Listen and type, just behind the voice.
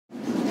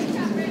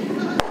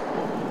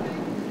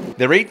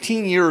They're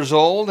 18 years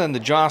old, and the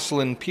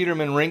Jocelyn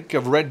Peterman Rink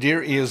of Red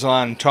Deer is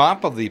on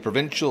top of the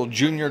Provincial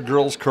Junior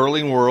Girls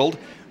Curling World,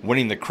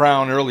 winning the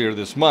crown earlier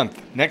this month.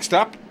 Next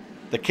up,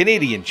 the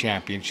Canadian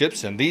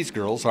Championships, and these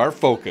girls are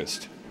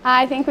focused.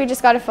 I think we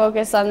just got to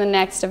focus on the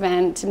next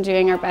event and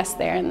doing our best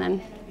there, and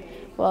then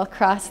we'll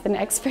cross the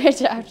next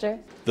bridge after.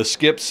 The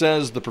skip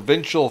says the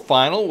provincial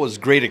final was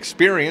great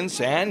experience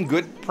and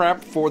good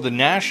prep for the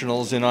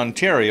nationals in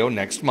Ontario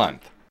next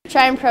month.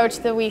 Try and approach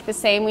the week the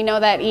same. We know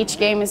that each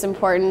game is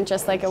important,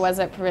 just like it was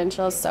at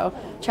provincials, so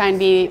try and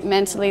be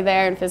mentally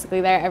there and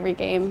physically there every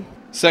game.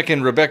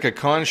 Second, Rebecca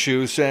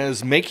Conshu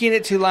says making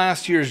it to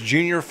last year's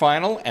junior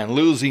final and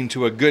losing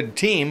to a good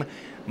team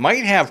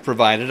might have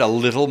provided a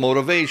little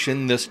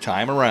motivation this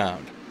time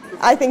around.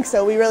 I think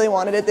so. We really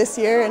wanted it this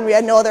year, and we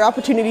had no other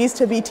opportunities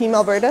to be Team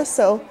Alberta,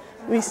 so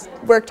we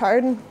worked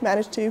hard and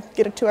managed to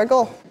get it to our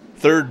goal.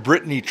 Third,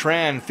 Brittany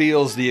Tran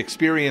feels the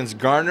experience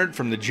garnered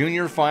from the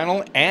junior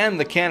final and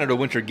the Canada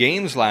Winter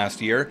Games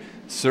last year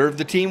served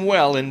the team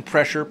well in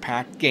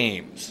pressure-packed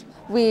games.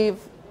 We've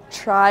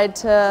tried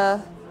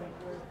to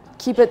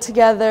keep it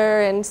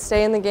together and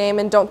stay in the game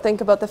and don't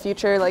think about the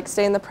future, like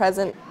stay in the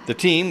present. The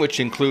team,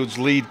 which includes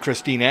lead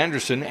Christine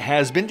Anderson,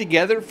 has been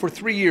together for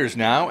 3 years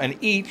now, and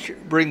each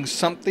brings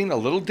something a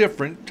little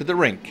different to the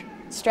rink.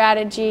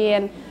 Strategy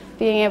and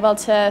being able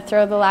to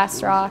throw the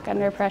last rock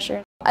under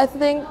pressure. I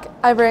think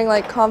I bring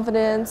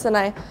confidence, and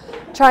I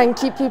try and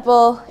keep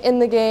people in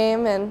the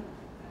game and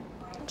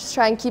just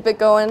try and keep it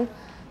going,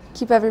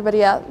 keep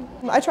everybody up.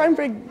 I try and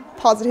bring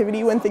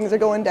positivity when things are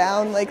going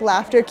down, like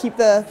laughter, keep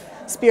the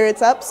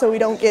spirits up so we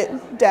don't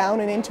get down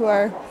and into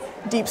our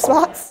deep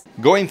spots.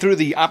 Going through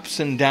the ups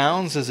and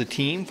downs as a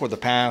team for the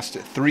past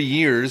 3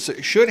 years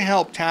should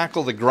help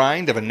tackle the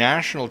grind of a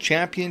national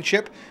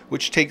championship,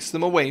 which takes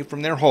them away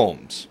from their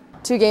homes.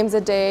 2 games a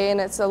day, and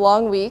it's a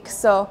long week,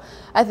 so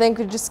I think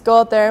we just go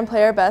out there and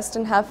play our best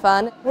and have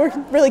fun. We're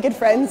really good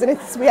friends, and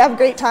we have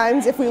great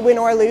times if we win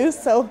or lose,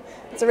 so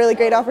it's a really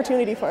great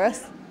opportunity for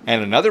us.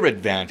 And another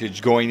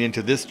advantage going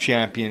into this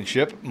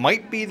championship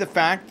might be the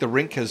fact the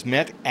rink has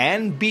met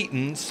and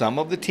beaten some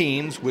of the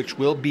teams which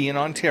will be in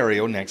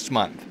Ontario next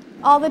month.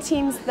 All the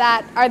teams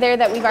that are there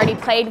that we've already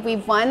played,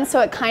 we've won,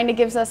 so it kind of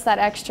gives us that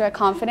extra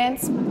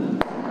confidence.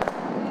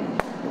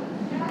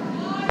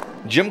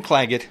 Jim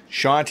Claggett,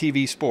 Shaw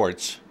TV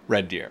Sports,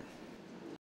 Red Deer.